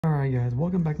Alright guys,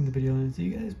 welcome back to the video. And so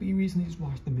you guys, we recently just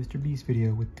watched the Mrbeast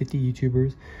video with 50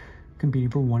 YouTubers competing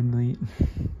for $1 million.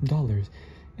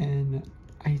 And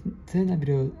I said in that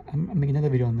video, I'm making another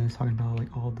video on this, talking about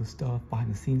like all the stuff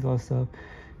behind the scenes, all that stuff,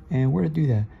 and we're to do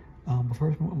that. But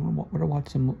first, we're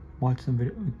gonna watch some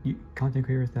video content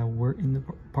creators that were in the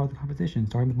part of the competition,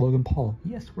 starting with Logan Paul.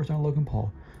 Yes, we're starting with Logan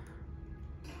Paul.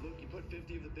 Look, you put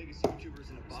 50 of the biggest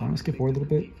YouTubers in a box. So I'm gonna skip forward a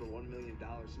little bit. For $1 million,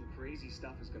 some crazy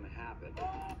stuff is gonna happen.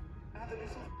 I have to do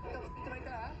something like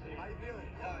that. How you feeling?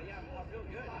 Yeah, I feel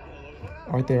good.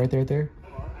 Right there. I mean,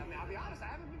 I'll be honest, I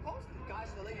haven't been posting.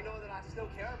 Guys, to let you know that I still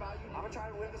care about you. I'm gonna try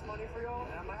to win this money for y'all,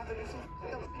 and I might have to do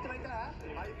something like that.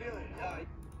 How you feeling?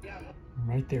 Yeah.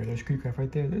 Right there, there's Creek Crab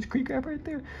right there. There's Creek Crab right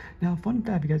there. Now, fun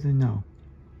fact, if you guys didn't know,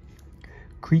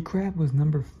 Creek Crab was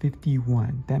number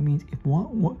 51. That means if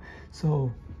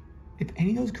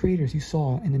any of those creators you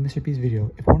saw in the Mrbeast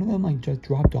video, if one of them like just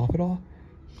dropped off at all,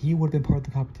 he would have been part of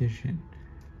the competition.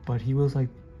 But he was like,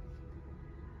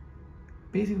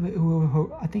 basically,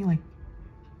 I think like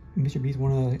Mrbeast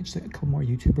wanted just like a couple more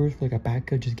YouTubers for like a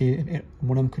backup. Just gave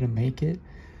one of them couldn't make it.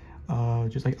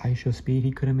 Just like Show Speed,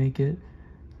 he couldn't make it.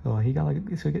 So he got like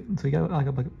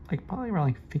probably around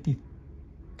like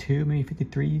 52, maybe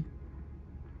 53.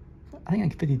 I think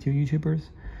like 52 YouTubers.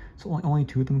 So only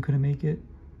 2 of them couldn't make it.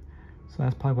 So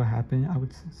that's probably what happened, I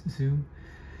would assume.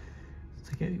 It's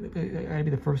like I gotta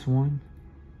be the first one.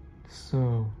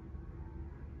 So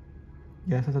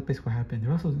yeah, that's basically what happened.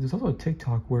 There's also a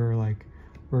TikTok where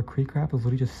Creek Crab was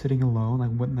literally just sitting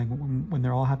alone, when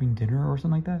they're all having dinner or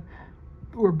something like that,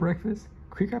 or breakfast.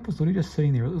 Creek Crab was literally just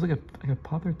sitting there. It was like a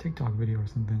popular TikTok video or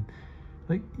something.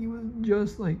 Like he was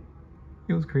just like,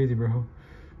 it was crazy, bro.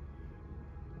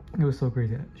 It was so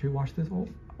crazy. Should we watch this?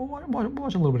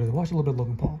 Watch a little bit of it. Watch a little bit of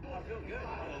Logan Paul. I feel good.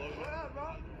 What up,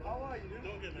 bro? How are you, dude?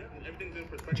 Doing good, man. Everything's in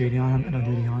perspective. JD on. I know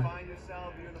JD on. Find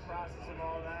yourself. You're in the process of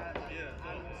all that. Yeah.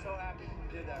 I'm so happy you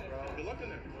did that, bro. Good luck in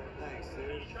there. Thanks, dude.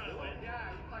 You're trying to win.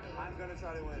 Yeah. I'm gonna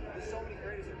try to win. There's so many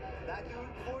creators. That dude,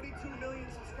 42 million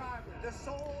subscribers. The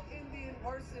sole Indian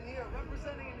person here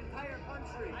representing an entire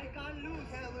country. I can't lose. You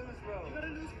can't lose, bro. You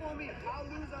gotta lose for me. I'll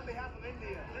lose on behalf of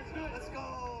India. Let's do it. Let's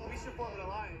go. We should form an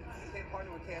alliance. We can't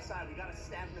partner with KSI. We gotta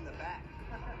stab him in the back.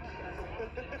 Should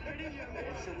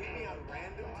we be on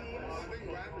random teams? I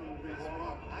think random would be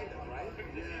smart. I know, right?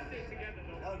 Yeah.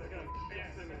 No, they're gonna.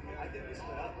 I think we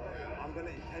split up, bro. I'm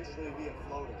gonna intentionally be a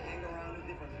floater. Hang around in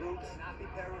different groups, not be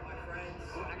paired with my friends.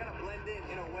 I gotta blend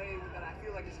in a way that I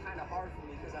feel like it's kind of hard for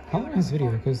me because I. How long is this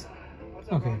video? Because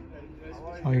okay.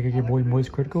 Oh, you got your boy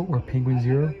Moist Critical or Penguin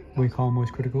Zero? We call him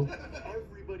Moist Critical.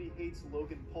 Everybody hates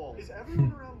Logan Paul. Is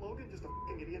everyone around Logan just a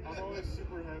fucking idiot? I'm always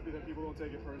super happy that people don't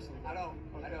take it personally. I don't.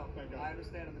 I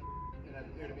understand him. And I'm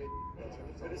here to be.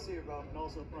 Good to see you, bro. And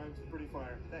also, Prime's pretty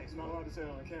fire. Thanks. Not allowed to say it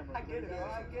on the camera. I get it, bro.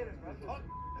 I get it, bro. Good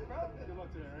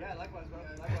luck today, right? Yeah, likewise, bro.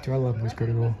 Do I love Moist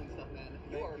Critical?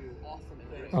 You are awesome.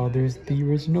 Oh, there's the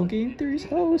original Game 3's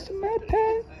host, Matt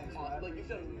Pat. Like, you've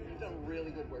done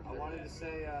really good work. I wanted to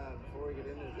say, before we get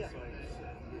into this,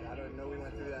 I don't know we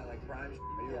went through that, Prime.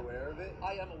 Are you aware of it?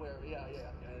 I am aware, yeah.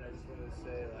 And I just wanted to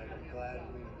say, I'm glad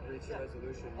we reached a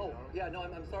resolution. Oh, yeah, no,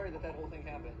 I'm sorry that whole thing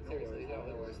happened. Seriously,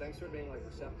 no worries. Thanks for being,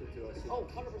 receptive to us. Oh,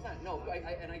 100%. No,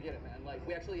 I get it, man.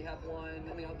 We actually have one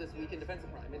coming out this week in Defense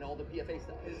of Prime and all the PFA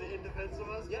stuff. Is it in Defense of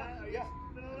us? Yeah.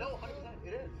 No, 100%.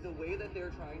 It is. The way that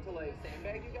they're trying to,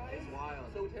 sandbag you guys. It's wild.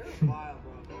 So terrible. It's wild,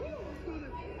 bro.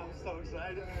 I'm so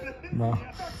excited. No.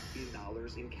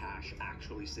 $15 in cash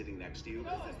actually sitting next to you.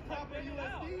 This is proper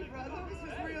USD, brother. This is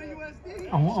real USD.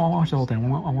 I want to watch the whole thing. I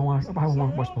want to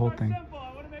watch the whole thing. I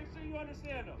want to make sure you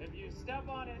understand them. If you step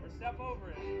on it or step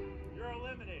over it, you're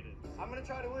eliminated. I'm going to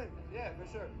try to win. Yeah, for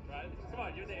sure. Right? Come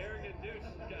on, you're the arrogant douche.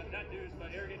 Not douche,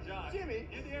 but arrogant John. Jimmy.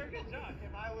 You're the arrogant John.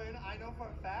 If I win, I know for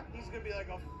a fact he's going to be like,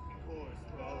 of course,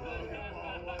 bro.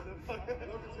 Logan's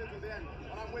here to the end.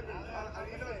 And I'm with him. And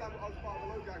he knows I was part of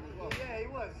the Logan gang as well. Yeah, he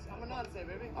was. I'm a nonce,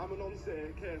 baby. I'm a nonce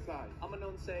KSI. I'm a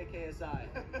nonce KSI.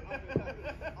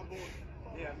 I'm bored.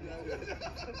 Yeah.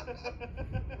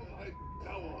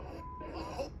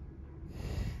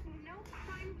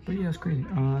 But yeah, it's crazy.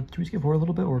 Should we skip forward a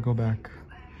little bit or go back?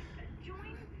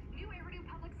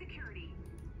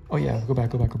 Oh yeah, go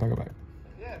back.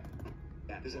 Yeah.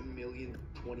 There's a million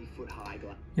 20-foot high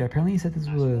glass. Yeah, apparently he said this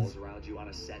was. Around you on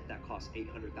a set that costs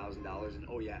 $800,000, and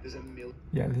oh yeah, there's a million.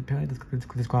 Yeah, apparently this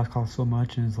glass costs so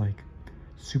much and is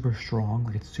super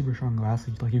strong. It's super strong glass.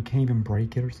 You can't even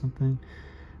break it or something.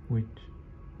 Which,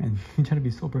 man, you try to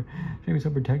be so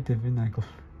protective in that glass.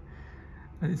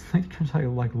 It's like trying to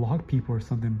lock people or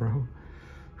something, bro.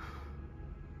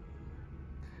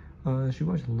 Should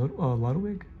we watch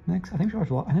Ludwig next? I think we should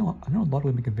watch. I know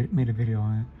Ludwig made a video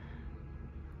on it.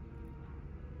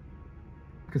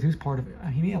 because he was part of it.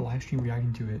 He made a live stream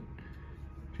reacting to it.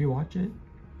 Did you watch it?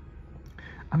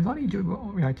 I mean, a lot of YouTubers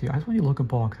will react to it. I just want you to look at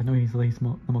Paul because I know he's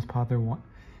the most popular one.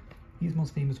 He's the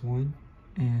most famous one,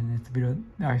 and it's the video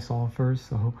that I saw first.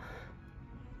 So,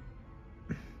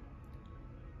 I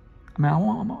mean,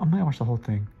 I'm gonna watch the whole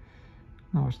thing.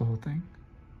 I'm gonna watch the whole thing.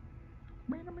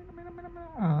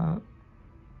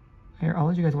 Here, I'll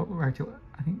let you guys react to it.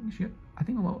 I think yeah, I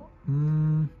think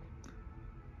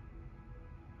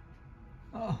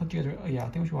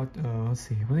we should watch. Let's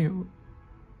see.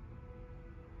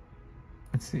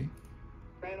 Let's see.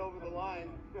 Ran over the line.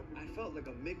 I felt like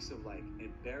a mix of like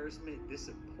embarrassment,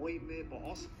 disappointment, but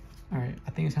also. All right,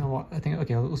 I think it's time to watch. I think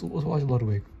okay. Let's watch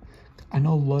Ludwig. I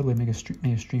know Ludwig made a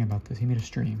stream about this. He made a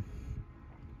stream.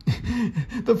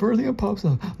 The first thing that pops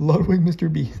up, Ludwig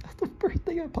Mrbeast. That's the first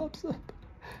thing that pops up.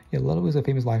 Yeah, Ludwig's a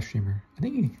famous live streamer. I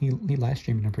think he live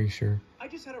streamed, I'm pretty sure. I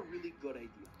just had a really good idea.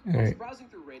 All I was right. browsing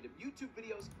through random YouTube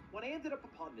videos when I ended up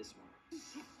upon this one.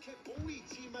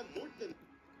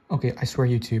 Okay, I swear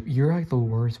YouTube, you're like the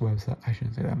worst website. I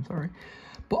shouldn't say that, I'm sorry.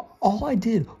 But all I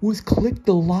did was click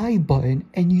the live button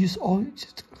and you just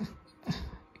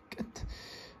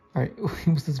Alright,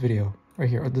 what's this video? Right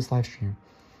here, or this live stream.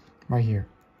 Right here.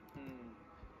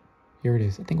 Here it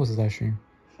is. I think it was his live stream.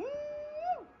 Woo!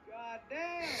 God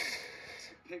damn!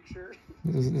 Picture.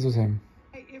 This was him.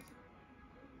 Hey, if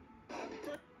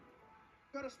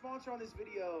got a sponsor on this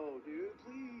video, dude,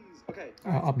 please. Okay.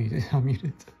 I'll mute it. I'll mute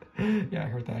it. Yeah, I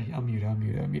heard that. I'll mute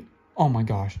it. Oh my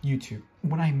gosh, YouTube.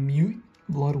 When I mute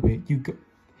Ludwig, you go.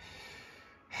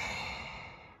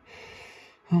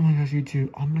 Oh my gosh, YouTube.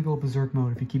 I'm gonna go berserk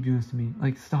mode if you keep doing this to me.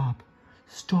 Like, stop.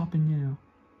 Stop it now.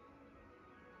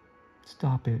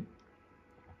 Stop it.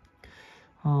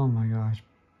 Oh my gosh.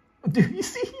 Dude, you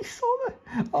saw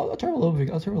that? I'll turn a little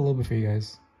bit. I'll turn a little bit for you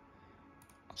guys.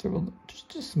 I'll turn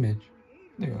just a smidge.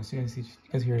 There you go. So you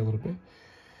guys hear it a little bit.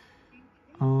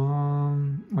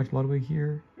 Much Ludwig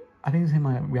here. I think it's him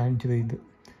reacting to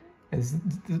this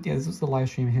is the live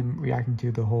stream of him reacting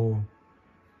to the whole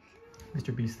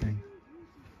Mrbeast thing.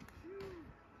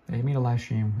 Yeah, he made a live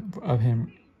stream of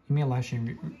him. He made a live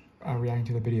stream reacting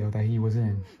to the video that he was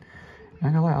in. And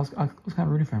I'm gonna lie, I was kind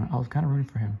of rooting for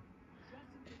him.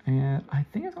 And I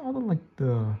think it's all the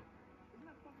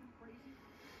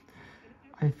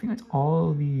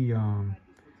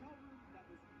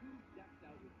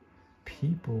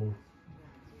people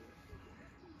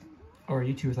or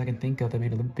YouTubers I can think of that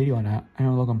made a video on that. I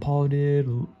know Logan Paul did,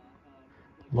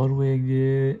 Ludwig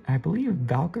did, I believe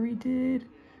Valkyrie did,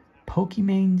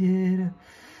 Pokimane did,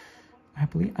 I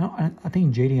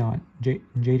think Jadion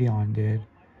did.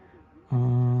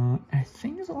 I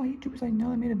think there's a lot of YouTubers I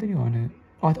know that made a video on it.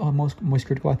 Oh, most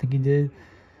critical, I think he did.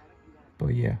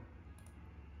 But yeah.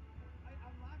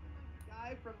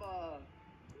 Guy from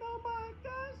no my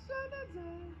gosh,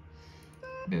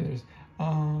 There's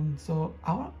so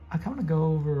I kind of go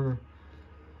over.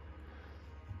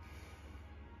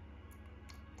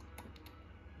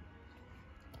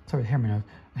 Sorry, hair my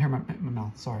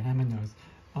mouth. Sorry, not my nose.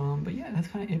 But yeah, that's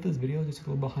kind of it for this video. Just a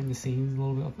little behind the scenes, a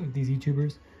little bit of these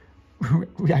YouTubers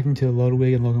reacting to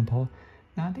Ludwig and Logan Paul.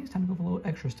 Now I think it's time to go for a little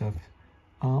extra stuff.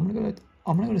 I'm gonna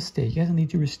go to Steak. You guys know the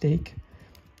YouTuber Steak,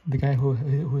 the guy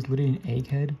who's literally an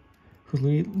egghead, who's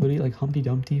literally like Humpty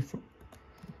Dumpty from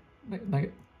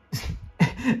like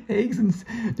eggs and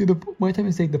dude. My time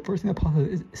is Steak. The first thing that pops up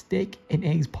is Steak and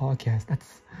Eggs podcast.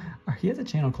 That's he has a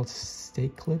channel called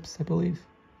Steak Clips, I believe.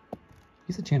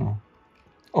 He's a channel.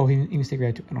 Oh, he was Steak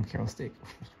react to. I don't care what Steak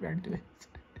react to it.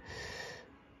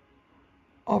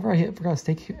 Oh, right, I forgot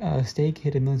Steak hit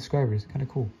 1 million subscribers. Kind of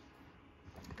cool.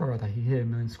 I forgot that he hit 1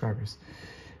 million subscribers.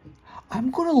 I'm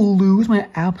gonna lose my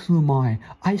absolute mind.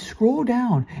 I scroll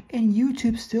down and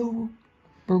YouTube still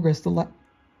progressed the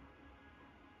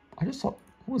I just saw.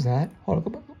 What was that? Hold on, go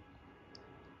back.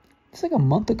 It's like a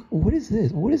month ago. What is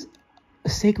this? What is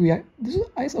Steak react? This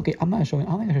is okay. I'm not showing.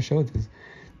 I don't think I should show this.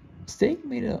 Steak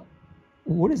made a.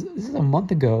 What is this? Is a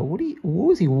month ago. What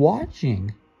was he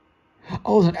watching?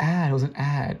 Oh, it was an ad. It was an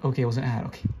ad. Okay, it was an ad.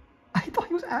 Okay. I thought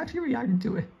he was actually reacting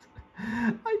to it.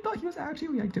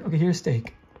 Okay, here's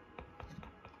Steak.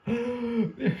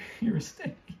 Here's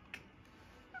Steak.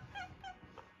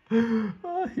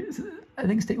 I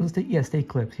think Steak was Steak. Yeah, Steak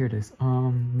Clips. Here it is.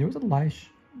 There was a live.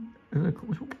 I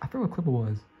forgot what clip it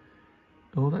was.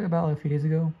 It was like about a few days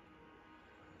ago.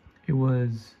 It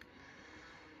was.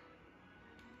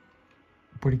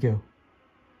 Where'd it go?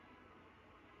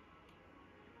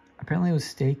 Apparently it was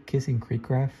Steak kissing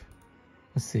Creekcraft.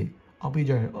 Let's see. I'll be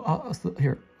judge.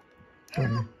 Here.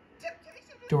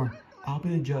 Dorn. I'll be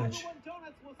the judge.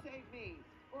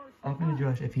 I'll be the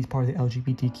judge if he's part of the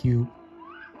LGBTQ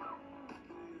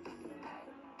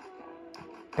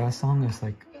That song is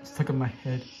like stuck in my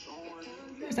head.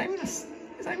 Is that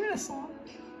even a song?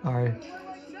 All right.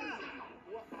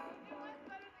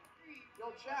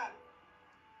 Yo, chat.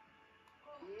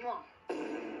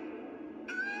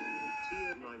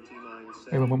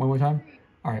 Wait, one more time.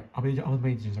 All right, I'll be the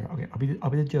judge. Okay, I'll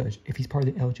be the judge if he's part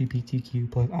of the LGBTQ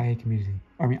plus IA community.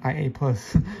 I mean IA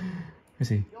plus. Let's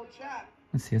see. Yo, chat.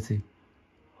 Let's see. Let's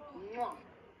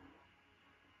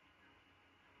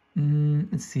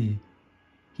see.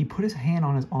 He put his hand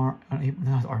on his arm. Not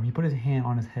his arm. He put his hand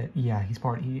on his head. Yeah, he's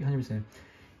part. 100%.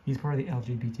 He's part of the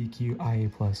LGBTQ IA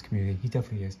plus community. He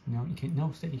definitely is. No, you can't.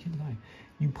 No, Steak, you can't deny.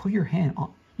 You put your hand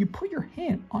on. You put your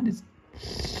hand on his.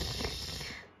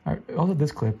 All right. Also,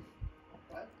 this clip.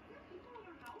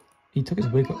 He took his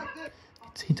wig off.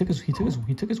 He took his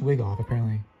wig off.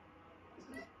 Apparently.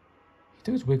 He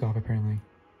took his wig off. Apparently.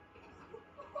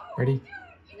 Ready?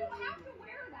 You don't have to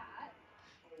wear that.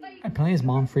 Like, Apparently, his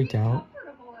mom freaked out.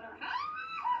 comfortable in our house.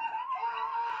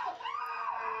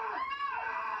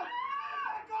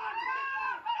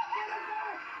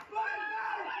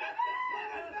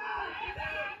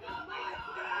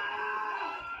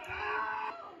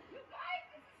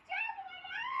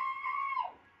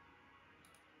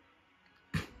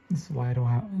 This is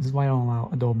why I don't allow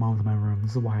adult moms in my room.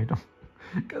 This is why I don't,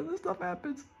 because this stuff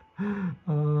happens. I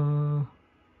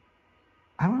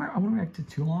don't want to react to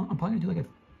too long. I'm probably gonna do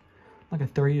like a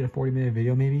 30 to 40 minute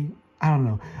video maybe. I don't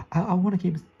know. I want to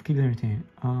keep it entertained.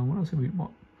 What else?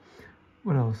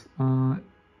 What else?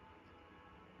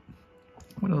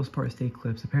 What else? Part of state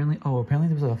clips. Apparently there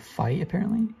was a fight.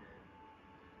 Apparently,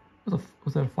 was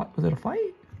that a fight? Was it a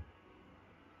fight?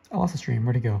 I lost the stream.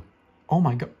 Where'd it go? Oh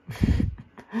my god.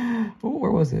 Oh,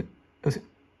 where was it?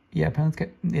 Yeah,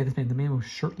 apparently the man was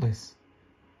shirtless.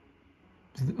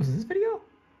 Was it this video?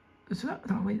 Wait, there's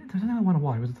something I want to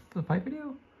watch. Was it the fight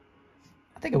video?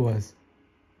 I think it was.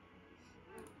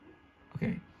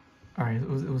 Okay. Alright, it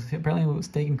was apparently it was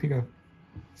Steak and Creek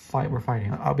were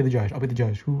fighting. I'll be the judge.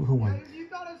 Who won? You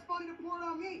thought it was funny to pour it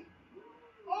on me?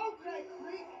 Okay,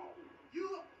 Creek.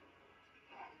 You.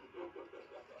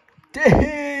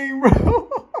 Dang, bro!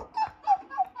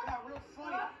 Yeah, real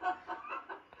funny.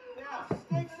 Yeah,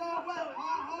 Steak's all wet.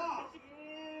 Ha ha.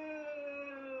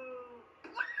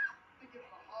 Give him a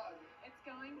hug. It's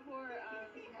going for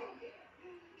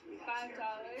 $5.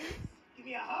 Give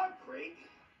me a hug, Creek.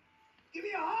 Give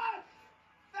me a hug.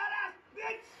 Fat ass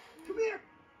bitch. Come here.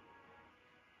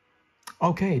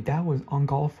 Okay, that was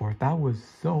uncalled for. That was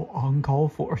so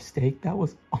uncalled for, Steak. That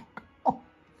was uncalled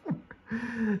for.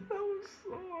 That was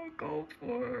so uncalled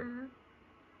for.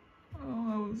 Oh,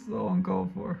 that was so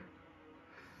uncalled for.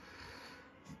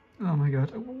 Oh my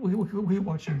god. We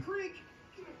watching. Creek.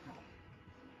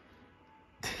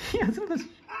 Yeah, some of this.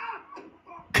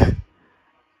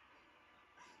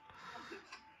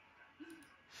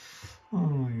 Oh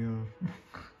my god.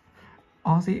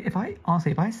 Honestly, if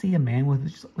I see a man with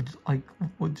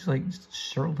just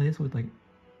shirtless with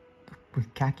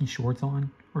khaki shorts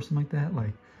on or something like that,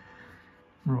 like,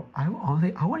 bro, I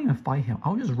wouldn't even fight him. I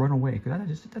would just run away because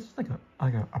that's just like a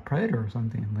predator or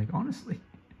something. Like, honestly,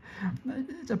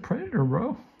 it's a predator,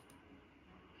 bro.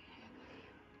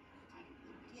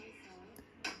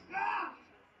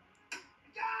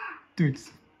 Dude,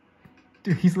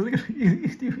 he's literally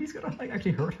he's gonna like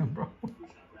actually hurt him, bro.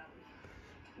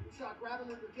 Shot, grab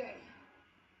him if you're gay.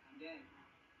 I'm gay.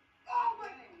 Oh my!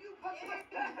 You punched my.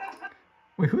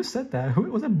 Wait, who said that? Who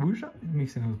was that? Bouchot? It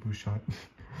makes sense. It was Bouchot.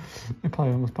 It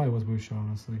probably was Bouchot,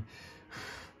 honestly.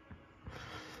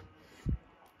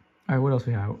 All right, what else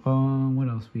we have? What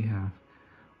else we have?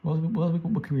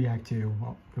 What can we react to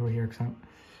while we were here? Cause I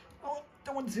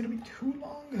don't want this to be too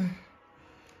long.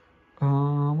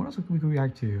 What else we can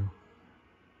react to?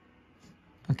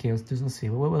 Okay, let's see.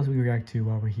 What else we can react to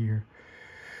while we're here?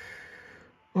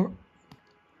 Or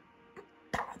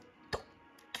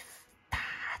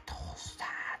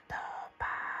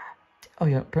oh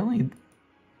yeah, apparently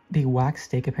they wax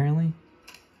Steak. Apparently,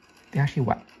 they actually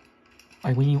wax.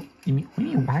 Like when you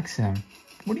wax him,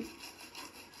 what do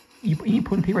you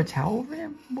put a paper towel over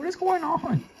him? What is going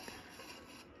on?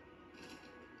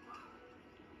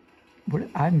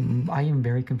 I am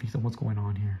very confused on what's going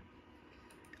on here.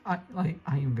 I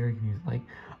am very confused. Like,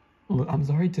 look, I'm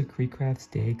sorry to Creekcraft,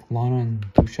 Steak, Lana, and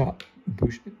Bouchot.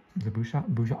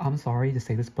 I'm sorry to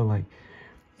say this, but like,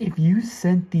 if you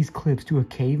sent these clips to a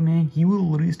caveman, he would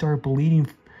literally start bleeding,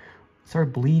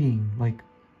 like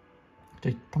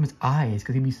from his eyes,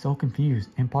 because he'd be so confused,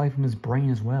 and probably from his brain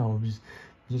as well.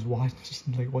 Just watch, just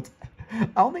like what's. I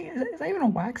don't think is that even a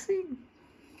waxing.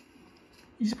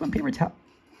 You just put paper towel.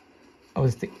 Oh,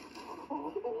 he's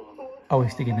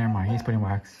sticking. Never mind. He's putting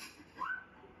wax.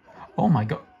 Oh my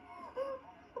god.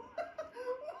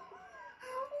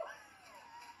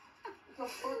 What the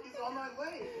fuck is on my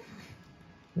leg?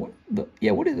 What the?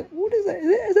 Yeah, what is that? What is that?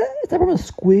 Is that from a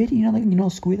squid? You know,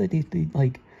 squid, like they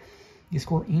like, you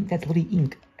score ink. That's literally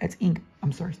ink. That's ink.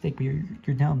 I'm sorry, Steak, but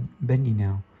you're now bendy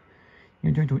now.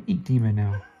 You're turned into an ink demon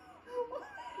now.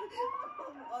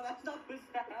 Oh, that's not supposed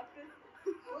to happen.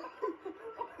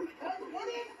 Guys, what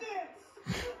is this?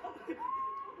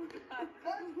 Guys,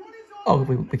 what is on Oh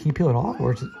wait, can you peel it off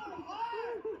or just?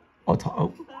 Oh,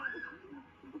 oh.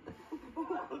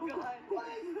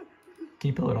 Can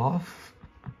you peel it off?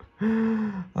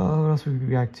 What else would we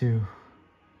react to?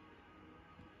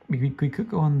 We could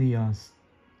go on the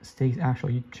Steak's actual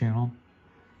YouTube channel.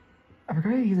 I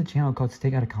forgot he has a channel called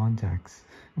Steak Out of Context,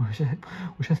 which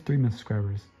has 3 million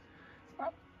subscribers.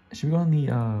 Should we go on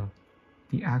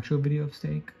the actual video of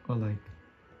Steak, or like?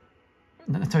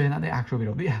 No, sorry, not the actual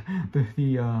video. But yeah,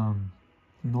 the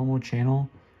normal channel.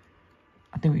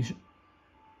 I think we should.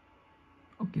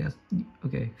 Okay, yes,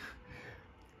 okay.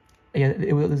 Yeah,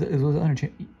 it was under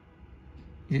channel.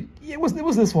 It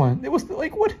was this one. It was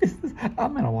like, what is this?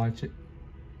 I'm gonna watch it.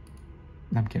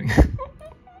 No, I'm kidding.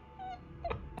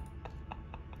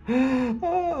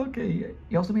 Oh, okay.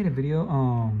 He also made a video.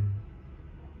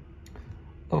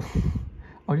 Oh,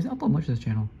 he doesn't upload much to this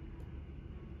channel.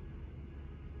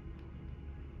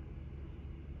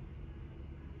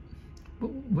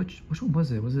 Which one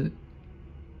was it? Was it?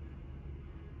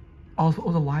 Oh, it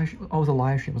was a live stream. Oh, it was a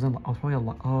live stream. Wasn't it? Oh, it was probably it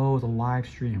was a live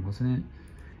stream, wasn't it?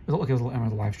 It was okay. It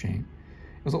was a live stream.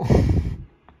 It was a,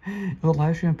 it was a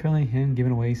live stream. Apparently, him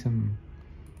giving away some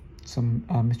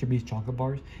Mrbeast chocolate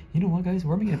bars. You know what, guys?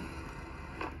 We're making.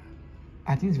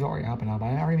 I think it's already happened now, but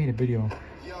I already made a video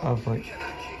of like.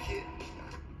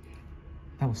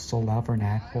 That was so loud for an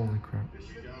ad. Holy crap!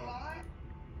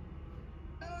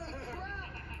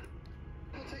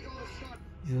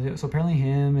 So apparently,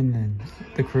 him and then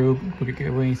the crew would get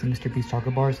away some Mrbeast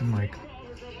chocolate bars, and like,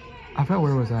 I forgot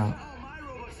where it was at.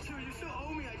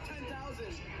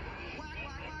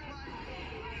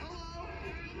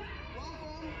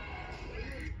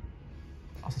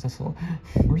 Successful.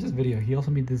 Where's this video? He also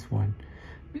made this one.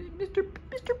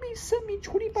 Mrbeast sent me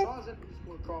 25.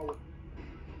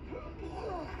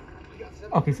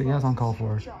 Okay, so yeah, that's uncalled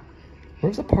for.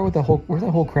 Where's the part with the whole? Where's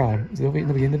that whole crowd? Is it in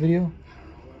the beginning of the video?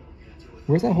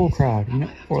 Where's that whole crowd? You know,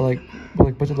 or like a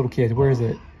bunch of little kids. Where is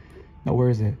it? No, where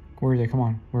is it? Where is it? Come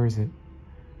on, where is it?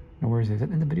 No, where is it? Is that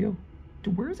in the video?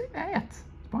 Dude, where is it at? It's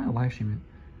probably a live stream.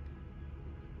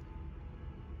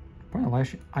 Probably a live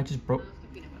stream. I just broke.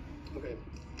 Okay,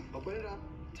 open it up.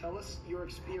 Tell us your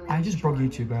experience. I just broke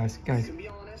YouTube, guys. You can be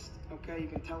honest, okay? You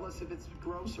can tell us if it's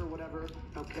gross or whatever,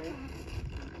 okay?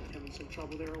 Having some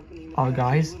trouble there opening the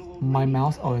guys, my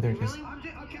mouse. Oh, there it is. Okay,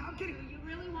 I'm kidding. You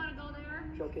really want to go there?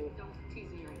 Joking. Don't tease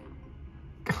me right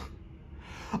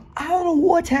now. I don't know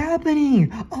what's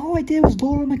happening. All I did was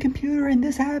lower my computer and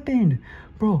this happened.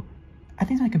 Bro, I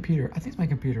think it's my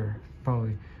computer.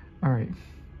 Probably. All right.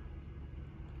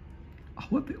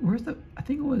 Where's the, I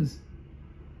think it was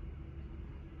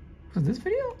this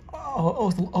video? Oh,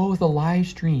 it was the live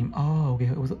stream. Oh, okay.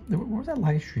 Where was that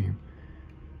live stream?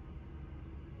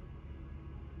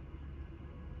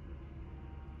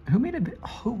 Who made it?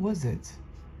 Who was it?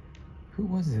 Who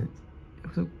was it?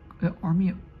 It was an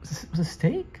army. Was it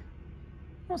Steak?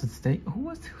 Was it Steak?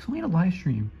 Who made a live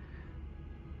stream?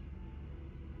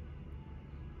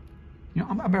 You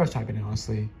know, I better type it in,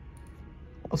 honestly.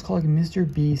 Let's call it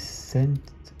Mrbeast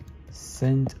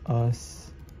sent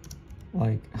us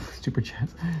like super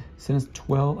chats. Sent us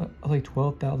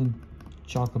 12,000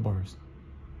 chocolate bars.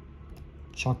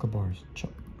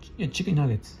 Yeah, chicken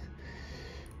nuggets.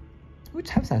 Who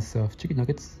types that stuff? Chicken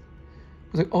nuggets.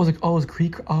 It was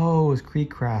Creek. Oh, it was Creek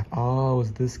Craft. Oh, it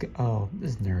was this guy. Oh,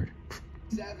 this nerd.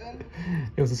 7.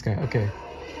 It was this guy. Okay.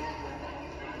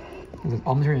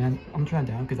 I'm turning it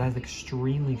down because that's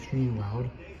extremely loud.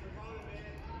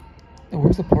 And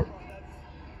where's the part?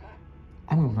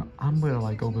 I'm gonna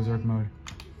like go berserk mode.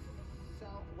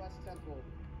 Southwest Temple.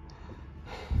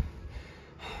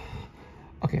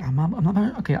 Okay, I'm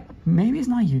not. Okay, maybe it's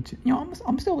not YouTube. You know,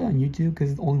 I'm still on YouTube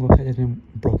because it's the only website that's been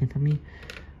broken for me.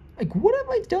 Like, what have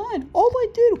I done? All I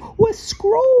did was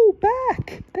scroll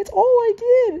back. That's all I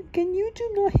did. Can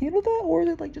YouTube not handle that, or is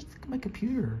it like just my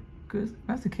computer? Because if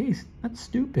that's the case, that's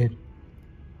stupid.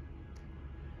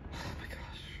 Oh my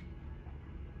gosh,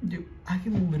 dude, I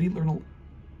can literally learn a.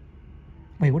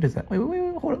 Wait, what is that? Wait,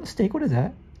 hold on, Steak. What is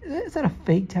that? Is that a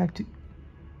fake tattoo?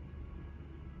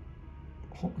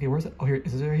 Okay, where's it? Oh, here.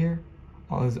 Is it right here?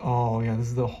 Oh, yeah, this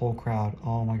is the whole crowd.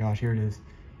 Oh my gosh, here it is.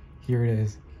 Here it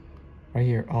is. Right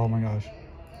here. Oh my gosh.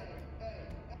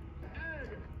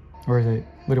 Or is it?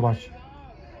 Literally watch.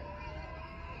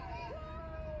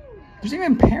 There's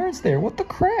even parents there. What the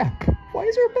crap? Why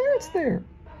is there parents there?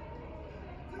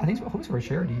 I hope it's for a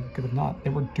charity, because if not, they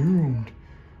were doomed.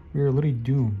 We were literally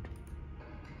doomed.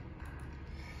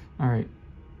 Alright.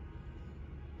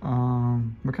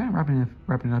 We're kind of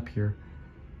wrapping it up here.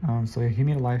 So he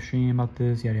made a live stream about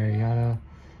this, yada yada yada.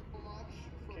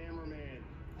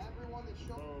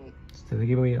 So they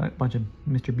gave away a bunch of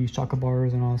Mrbeast chocolate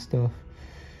bars and all that stuff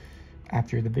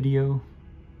after the video.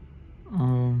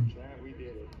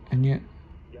 And yet,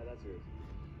 Yeah, that's yours.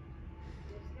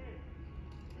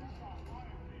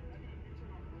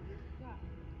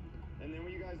 And then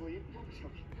when you guys leave,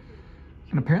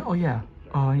 and apparently, oh yeah,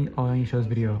 I need to show this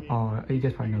video. Oh, you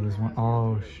guys probably know this one.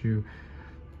 Oh shoot,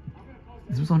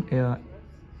 this was on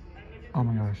oh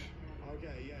my gosh.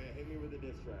 okay, yeah, hit me with the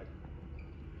diss track.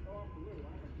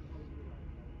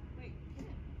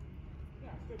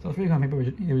 So it's really fun. People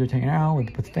were just hanging out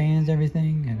with the fans, and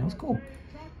everything, and it was cool.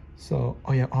 So,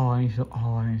 oh yeah, I need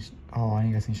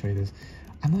guys to show you this.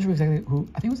 I'm not sure exactly who.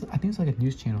 I think it's like a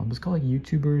news channel. It's called like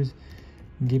YouTubers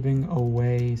giving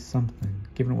away something.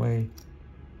 Giving away.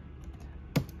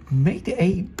 Make the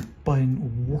A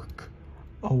button work.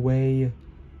 Away.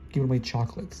 Giving away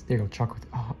chocolates. There you go, chocolate.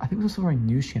 Oh, I think it was also a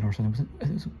news channel or something. It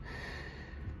was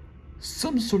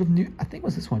some sort of new. I think it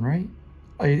was this one, right?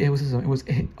 Oh, it was this one. It was.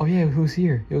 Oh yeah, it was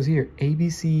here. It was here.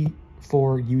 ABC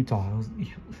for Utah. It was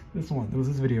this one. It was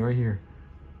this video right here.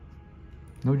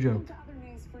 No joke. Other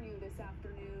news for you this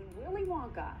afternoon. Willy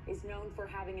Wonka is known for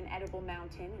having an edible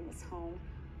mountain in his home,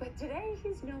 but today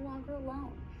he's no longer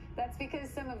alone. That's because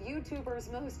some of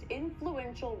YouTubers' most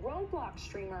influential Roblox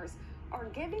streamers are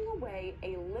giving away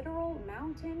a literal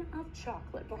mountain of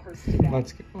chocolate bars today.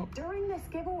 Let's go. Oh. During this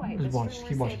giveaway, Just the watch. streamers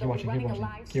Keep watching. say Keep watching. they'll be Keep running a watching.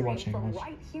 live Keep stream watching. from Watch.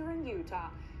 right here in Utah.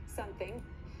 Something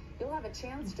you'll have a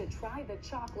chance to try the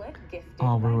chocolate gifted.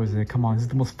 Oh, where was it? Come on, this is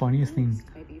the most funniest thing.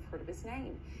 Maybe you've heard of his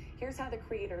name. Here's how the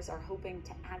creators are hoping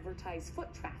to advertise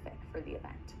foot traffic for the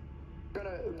event. We're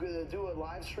gonna do a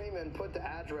live stream and put the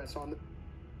address on the.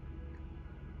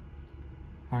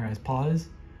 Alright guys, pause.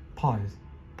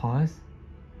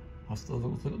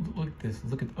 Look at this.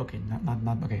 Look at, okay,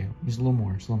 not, okay, just a little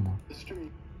more, The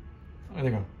street. Oh, there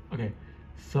you go. Okay,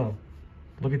 so,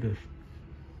 look at this.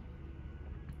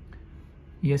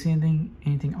 You guys see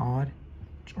anything odd?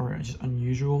 Or just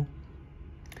unusual?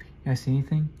 You guys see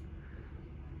anything?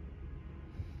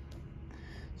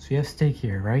 So you have Steak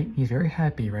here, right? He's very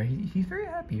happy, right? He's very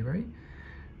happy, right?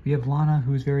 We have Lana,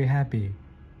 who's very happy.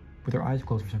 With her eyes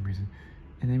closed for some reason.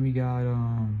 And then we got,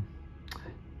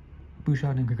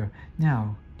 Bouchard and Krika.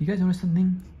 Now, do you guys notice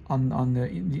something on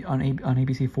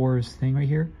ABC4's thing right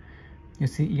here? You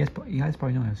see, you guys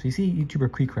probably know this. So you see YouTuber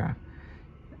Creecraft,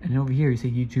 and over here you see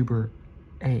YouTuber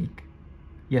Egg.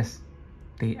 Yes,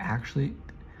 they actually.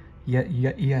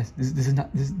 Yes. This is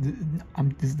not this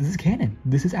is canon.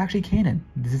 This is actually canon.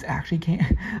 This is actually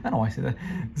canon. I don't know why I said that.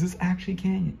 This is actually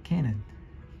canon.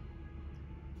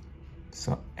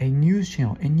 So a news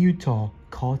channel in Utah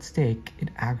called Steak an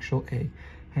actual egg.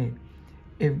 Hey,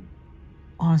 if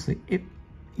honestly, if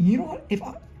you know what,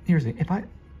 here's the thing,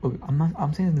 look,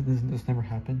 I'm saying that this never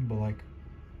happened, but like,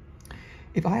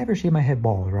 if I ever shave my head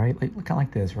bald, right, like kind of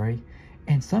like this, right,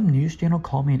 and some news channel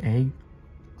called me an egg,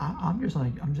 I'll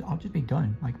just be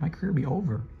done. Like my career will be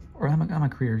over, or not my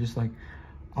career, just like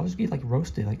I'll just be like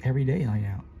roasted like every day like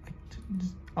now. Like,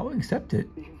 I would accept it.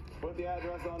 Put the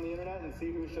address on the internet and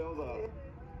see who shows up.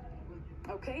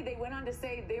 Okay, they went on to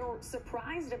say they were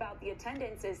surprised about the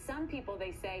attendance, as some people,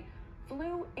 they say,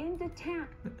 flew into town.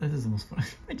 This is the most fun.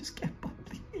 I just can't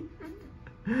believe.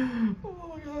 Oh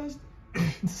my gosh,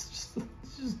 it's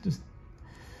just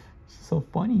so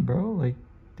funny, bro. Like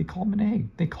they call him an egg.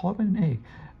 They call him an egg.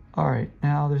 All right,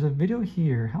 now there's a video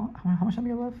here. How much time do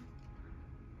you have left?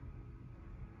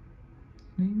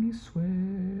 Make me sweat.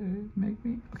 Make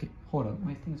me. Okay, hold up.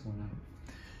 My thing's going out.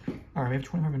 All right, we have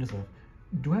 25 minutes left.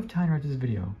 Do I have time to react to this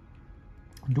video?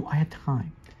 Do I have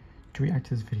time to react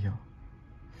to this video?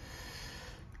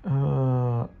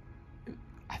 I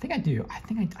think I do. I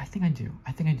think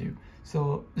I do.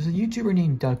 So there's a YouTuber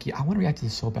named Ducky. I want to react to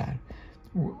this so bad.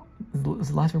 This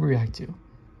is the last video we react to.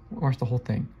 Watch the whole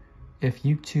thing. If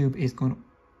YouTube is going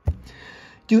to,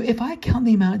 dude, if I count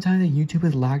the amount of time that YouTube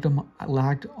has lagged on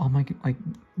my like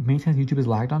many times YouTube has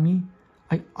lagged on me,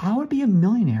 I would be a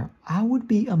millionaire. I would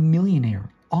be a millionaire.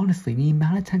 Honestly, the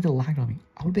amount of times it lagged on me,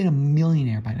 I would have been a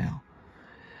millionaire by now.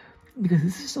 Because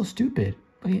this is so stupid.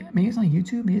 Like, maybe it's not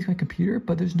YouTube, maybe it's my computer,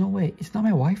 but there's no way. It's not my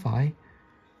Wi-Fi.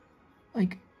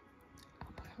 Like,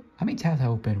 how many tabs I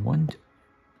open? One.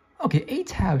 Okay, 8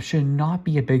 tabs should not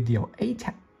be a big deal. 8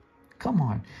 tabs. Come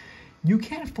on. You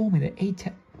can't fool me. The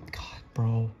A10. God,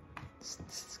 bro.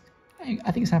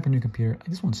 I think it's time for a new computer.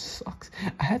 This one sucks.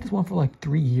 I had this one for like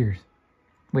 3 years.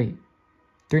 Wait,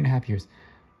 3.5 years.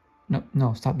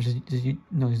 No, stop. There's a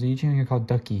YouTube channel here called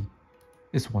Ducky.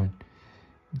 This one.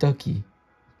 Ducky.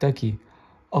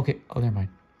 Okay. Oh, never mind.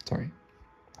 Sorry.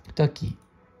 Ducky.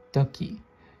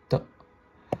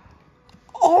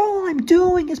 All I'm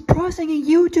doing is pressing a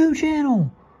YouTube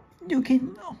channel. You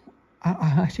can.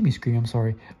 I should be screaming. I'm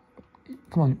sorry.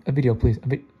 Come on, a video, please.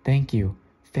 Thank you.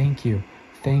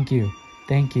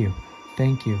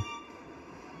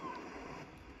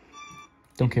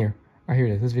 Don't care. All right, here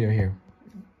it is. This video here.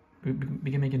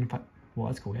 We can make it in 5. Well,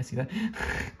 that's cool. I see that.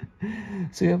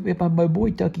 So we have my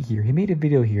boy Ducky here. He made a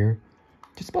video here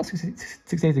just about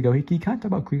six days ago. He kind of talked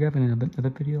about Creecraft in another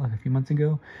video like a few months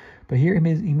ago. But here he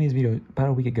made his video about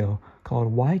a week ago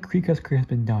called "Why Creecraft's Career Has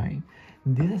Been Dying."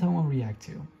 And this is what I want to react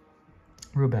to.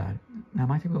 Real bad. Now I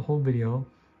might take the whole video.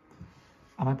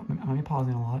 I might be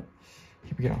pausing a lot.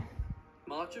 Here we go.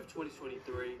 March of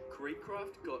 2023,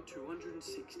 Creecraft got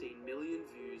 216 million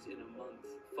views in a month.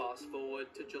 Fast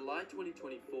forward to July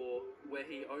 2024, where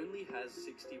he only has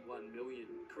 61 million.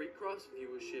 Creecraft's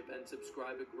viewership and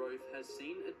subscriber growth has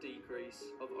seen a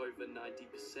decrease of over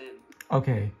 90%.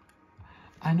 Okay.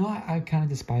 I know I kind of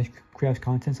despise Creecraft's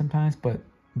content sometimes, but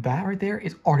that right there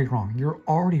is already wrong. You're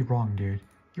already wrong, dude.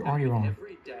 You're already wrong.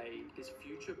 Every day, his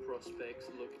future prospects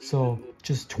look so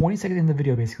just 20 seconds in the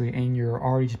video basically, and you're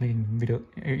already just making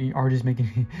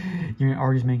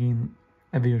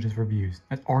a video just for views.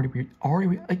 That's already weird. We're not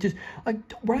even like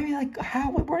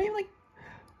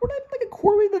a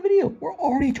quarter way of the video. We're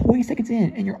already 20 seconds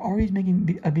in, and you're already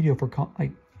making a video for how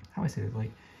I say it,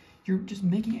 like you're just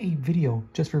making a video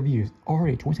just for views.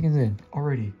 Already 20 seconds in.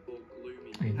 Already.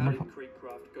 Okay, how did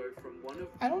Creecraft go from one of?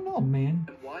 I don't know, man.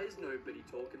 And why is nobody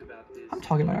talking about this? I'm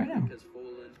talking about it right now. Has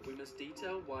fallen. We must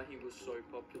detail why he was so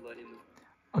popular in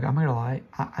the. Okay, I'm not gonna lie.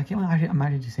 I can't lie. I'm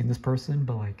actually just saying this person,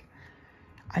 but like,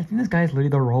 I think this guy is literally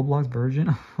the Roblox version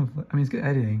of. I mean, it's good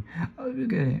editing. It's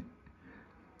good editing.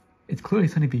 It's clearly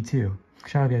Sunny V2.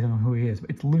 Shout out if you guys don't know who he is, but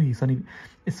it's literally Sunny.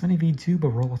 It's Sunny V2,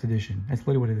 but Roblox edition. That's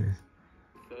literally what it is.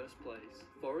 First place,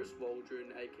 Forrest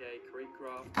Waldron, aka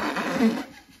Creecraft.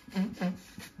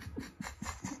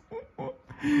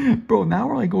 Bro, now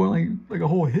we're like going like a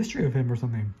whole history of him or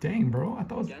something. Dang, bro. I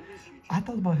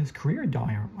thought about his career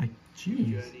dying. Like,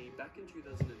 jeez. Back in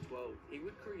 2012, he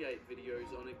would create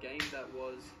videos on a game that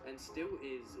was and still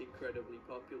is incredibly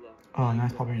popular. Oh,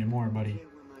 not popular anymore, buddy.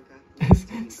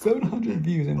 700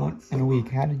 views in a week.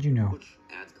 How did you know? Which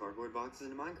adds cardboard boxes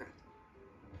into Minecraft.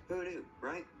 Who knew,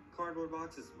 right? Cardboard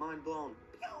boxes, mind blown.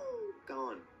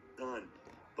 Gone. Done.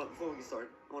 But before we get started,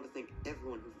 I want to thank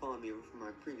everyone who followed me over from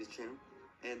my previous channel,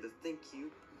 and to thank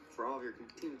you for all of your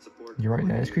continued support. You're right,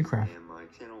 that is Creecraft. And my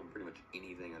channel, and pretty much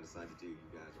anything I decide to do,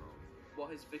 you guys are all. While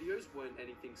his videos weren't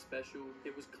anything special,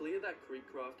 it was clear that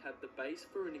Creecraft had the base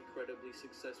for an incredibly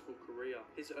successful career.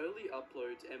 His early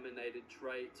uploads emanated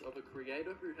traits of a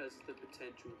creator who has the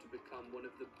potential to become one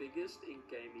of the biggest in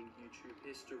gaming YouTube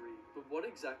history. But what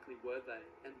exactly were they,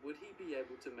 and would he be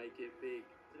able to make it big?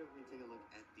 Today we're going to take a look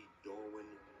at the Darwin.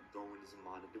 Darwin is a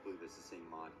mod. I do believe it's the same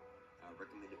mod.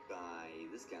 Recommended by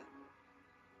this guy.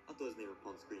 I'll throw his name up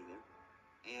on the screen there.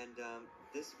 And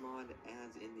this mod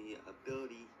adds in the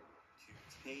ability to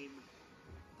tame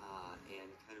and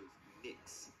kind of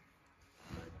mix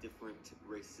different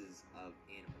races of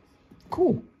animals.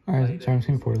 Cool. Alright, sorry, I'm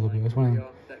skipping forward a little bit. That's one.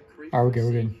 Alright,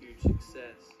 we're good. Huge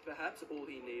success. Perhaps all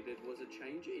he needed was a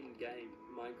change in game.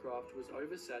 Minecraft was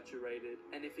oversaturated,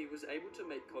 and if he was able to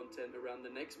make content around the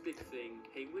next big thing,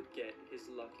 he would get his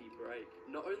lucky break.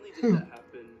 Not only did that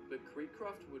happen, but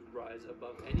Creecraft would rise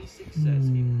above any success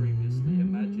he previously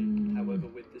imagined. However,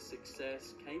 with the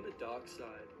success came a dark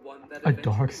side, one that a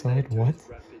dark side? What? His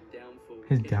rapid downfall.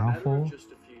 His In downfall? a matter of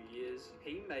just a few years,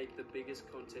 he made the biggest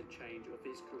content change of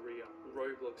his career,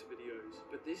 Roblox videos.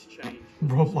 But this change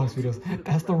Roblox videos.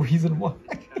 That's the reason why.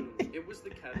 It was the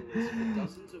catalyst for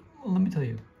dozens of. Well, let me tell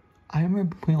you, I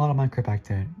remember playing a lot of Minecraft back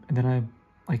then, and then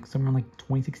somewhere in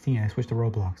 2016, I switched to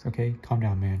Roblox. Okay, calm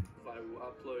down, man. Viral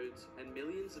uploads and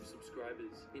millions of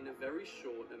subscribers in a very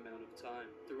short amount of time.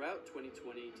 Throughout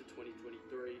 2020 to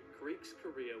 2023, Creek's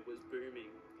career was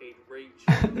booming. He'd reached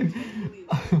 10 million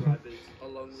subscribers,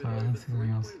 along with over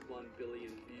 3.1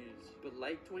 billion views. But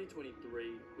late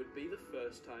 2023 would be the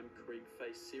first time Creek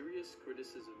faced serious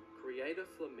criticism. Creator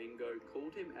Flamingo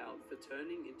called him out for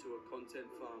turning into a content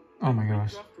farm. Oh my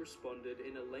gosh. Creecraft responded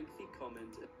in a lengthy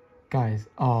comment. Guys, is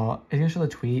gonna show the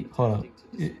tweet? Hold up.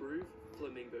 To disprove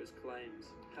Flamingo's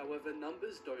claims. However,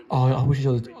 numbers don't. Oh, I wish you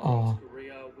showed the.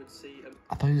 Career would see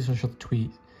I thought you just showed the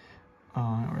tweet.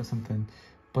 or something.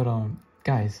 But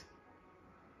guys,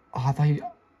 oh, I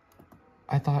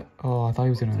thought he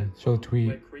was gonna show the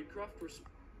tweet.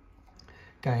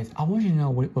 Guys, I want you to know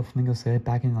what Flamingo said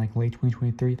back in like late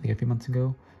 2023, like a few months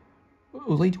ago. It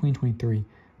was late 2023,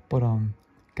 but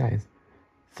guys,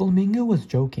 Flamingo was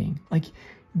joking. Like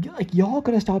y'all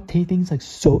gotta stop taking things like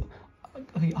so.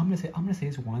 Okay, I'm gonna say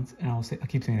this once, and I'll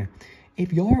keep saying it.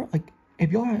 If y'all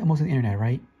are most of the internet,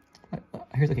 right?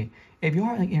 If you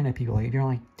are like internet people, like if you're on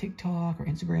like TikTok or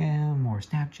Instagram or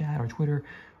Snapchat or Twitter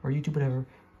or YouTube, whatever,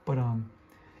 but and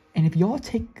if y'all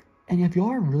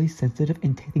are really sensitive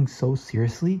and take things so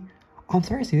seriously, I'm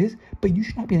sorry to say this, but you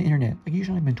should not be on the internet. Like you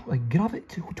should not be like get off it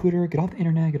to Twitter, get off the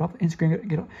internet, get off Instagram,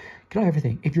 get off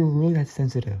everything. If you're really that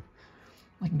sensitive,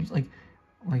 like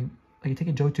you take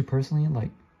a joke too personally,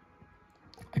 like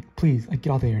please, like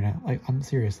get off the internet. Like I'm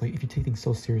serious. Like if you take things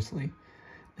so seriously,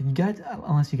 like you got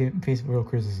unless you get faced with real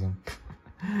criticism.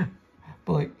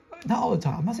 But like not all the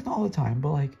time. I'm not saying not all the time,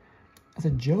 but like as a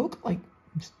joke, like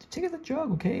just take it as a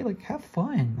joke, okay? Like have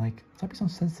fun. Like stop being so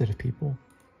sensitive, people.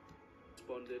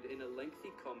 Responded in a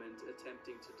lengthy comment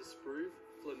attempting to disprove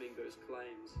Flamingo's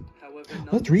claims. However,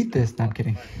 let's read this. No, I'm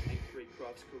kidding.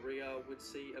 Creekcraft's career would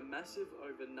see a massive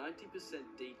over 90%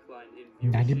 decline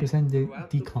in 90%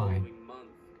 decline. Month.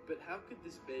 But how could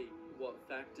this be? What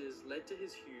factors led to his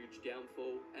huge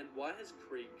downfall, and why has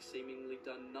Creek seemingly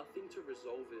done nothing to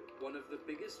resolve it? One of the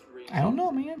biggest reasons, I don't know,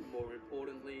 man. More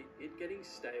importantly, it getting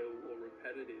stale or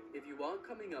repetitive. If you aren't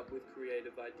coming up with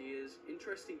creative ideas,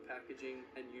 interesting packaging,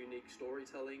 and unique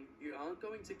storytelling, you aren't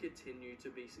going to continue to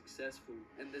be successful.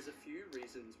 And there's a few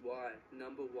reasons why.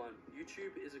 Number one,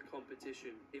 YouTube is a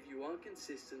competition. If you aren't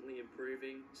consistently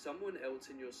improving, someone else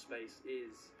in your space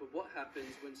is. But what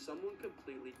happens when someone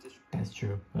completely That's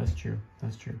true.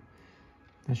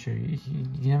 You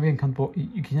can never get comfortable.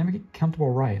 You can never get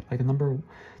comfortable, right? Like the number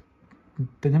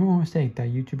one mistake that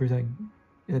YouTubers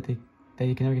that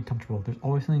you can never get comfortable. There's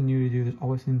always something new to do. There's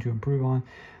always something to improve on.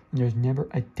 And there's never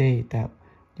a day that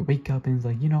you wake up and it's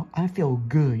like, I feel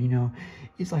good.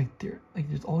 It's like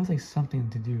there's always like something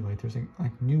to do. Like there's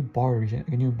like new bar to reach, like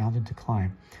a new mountain to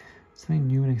climb, something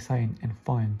new and exciting and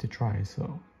fun to try.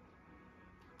 So.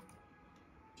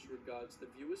 The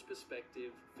viewer's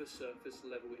perspective for surface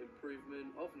level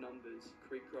improvement of numbers.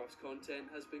 Creekcraft's content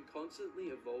has been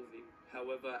constantly evolving.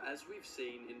 However, as we've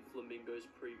seen in Flamingo's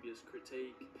previous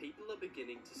critique, people are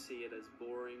beginning to see it as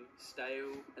boring,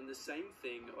 stale, and the same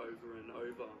thing over and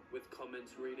over. With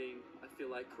comments reading, I feel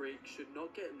like Creek should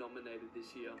not get nominated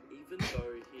this year. Even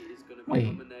though he is going to be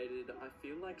nominated, I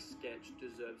feel like Sketch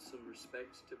deserves some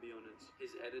respect, to be honest.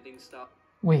 His editing style...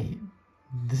 Wait.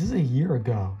 This is a year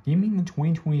ago. Do you mean the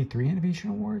 2023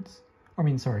 Innovation Awards? Do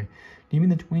you mean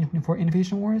the 2024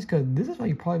 Innovation Awards? Because this is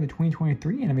like probably the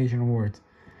 2023 Innovation Awards.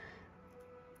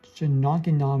 Should not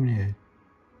get nominated.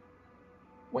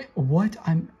 Wait, what?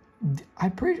 I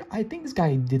think this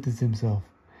guy did this himself.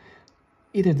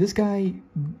 Either this guy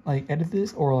like edited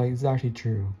this or like it's actually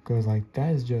true. Because like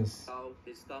that is just...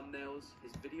 His thumbnails,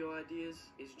 his video ideas,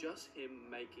 is just him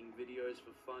making videos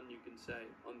for fun, you can say.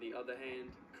 On the other hand,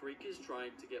 Creek is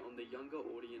trying to get on the younger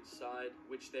audience side,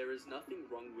 which there is nothing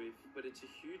wrong with, but it's a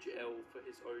huge L for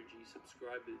his OG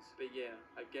subscribers. But yeah,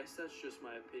 I guess that's just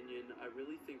my opinion. I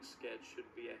really think Sketch should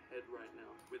be ahead right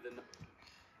now with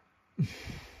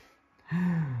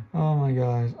Oh my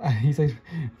gosh. He's like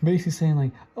basically saying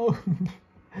like, oh,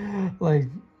 like,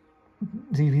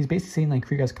 see, he's basically saying like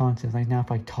Creek has content like now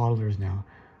for like toddlers now,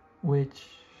 which,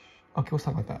 okay, let's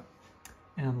talk about that.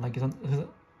 And like, let's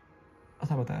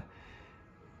talk about that.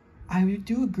 I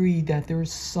do agree that there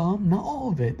is some, not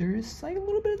all of it, there is like a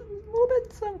little bit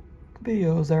some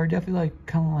videos that are definitely like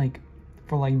kind of like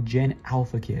for like Gen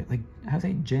Alpha kid, like how do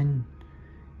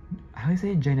you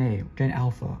say Gen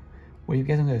Alpha? What you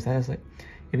guys know this? That is like,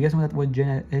 if you guys know what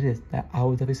Gen it is, that I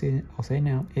will definitely say, I'll say it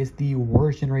now, it's the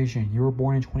worst generation. You were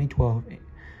born in 2012,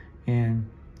 and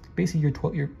basically you're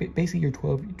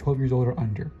 12 years old or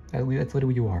under. That's literally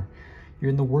what you are. You're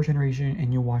in the worst generation,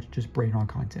 and you watch just brain rot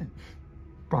content.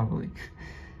 Probably.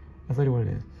 That's literally what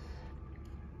it is.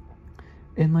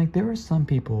 And like there are some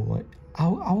people like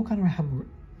I'll kind of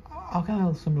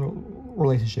have some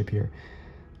relationship here.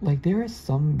 Like there is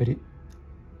somebody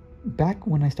back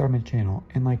when I started my channel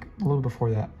and like a little before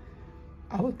that,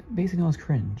 I would basically always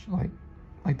cringe.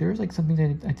 Like there's like something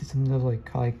that I did something that was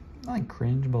like not like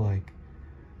cringe, but like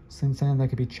something that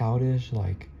could be childish.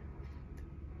 Like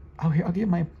I'll give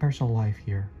my personal life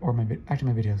here or my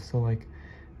videos. So like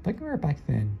I remember back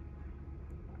then,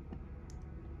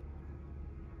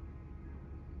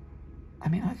 I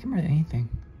mean, I can remember anything.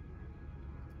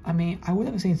 I mean, I would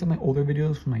have seen some of my older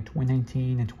videos from like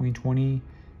 2019 and 2020.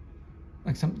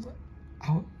 like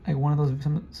like one of those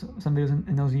some videos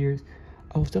in those years,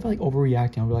 I was definitely like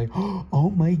overreacting. I was like, oh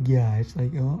my gosh,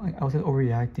 like I was like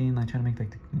overreacting, like trying to make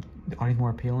like the audience more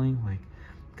appealing, like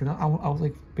because I was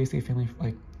like basically a family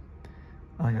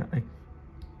like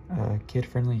a kid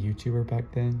friendly YouTuber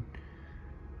back then.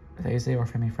 They say or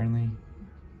family friendly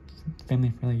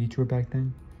YouTuber back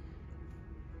then.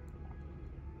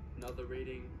 Another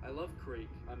reading. I love Creek.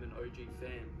 I'm an OG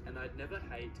fan, and I'd never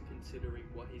hate considering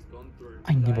what he's gone through.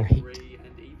 I never hate.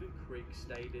 And even Creek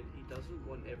stated he doesn't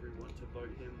want everyone to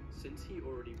vote him since he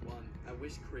already won. I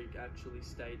wish Creek actually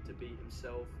stayed to be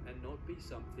himself and not be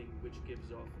something which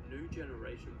gives off new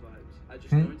generation vibes. I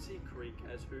just don't see Creek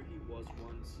as who he was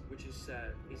once, which is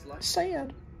sad. He's like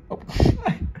sad. Oh,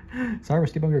 sorry for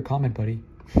skipping your comment, buddy.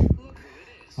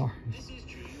 Sorry.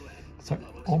 Sorry.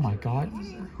 Oh my God,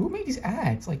 who made these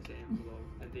ads? Like.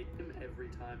 And him every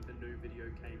time a new video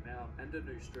came out and a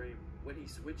new stream. When he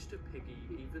switched to Piggy,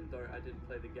 even though I didn't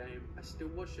play the game, I still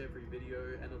watch every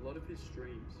video and a lot of his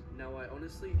streams. Now I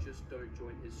honestly just don't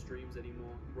join his streams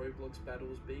anymore, Roblox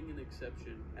battles being an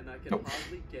exception, and I can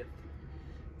hardly get.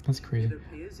 That's crazy. It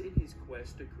appears in his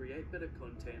quest to create better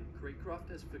content, Creekcraft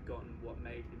has forgotten what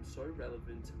made him so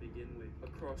relevant to begin with.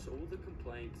 Across all the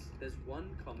complaints, there's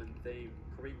one common theme.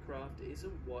 Creekcraft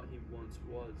isn't what he once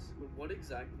was. But what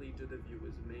exactly do the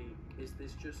viewers mean? Is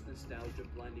this just nostalgia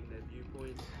blinding their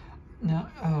viewpoints? No,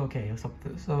 okay,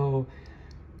 so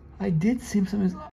I did see some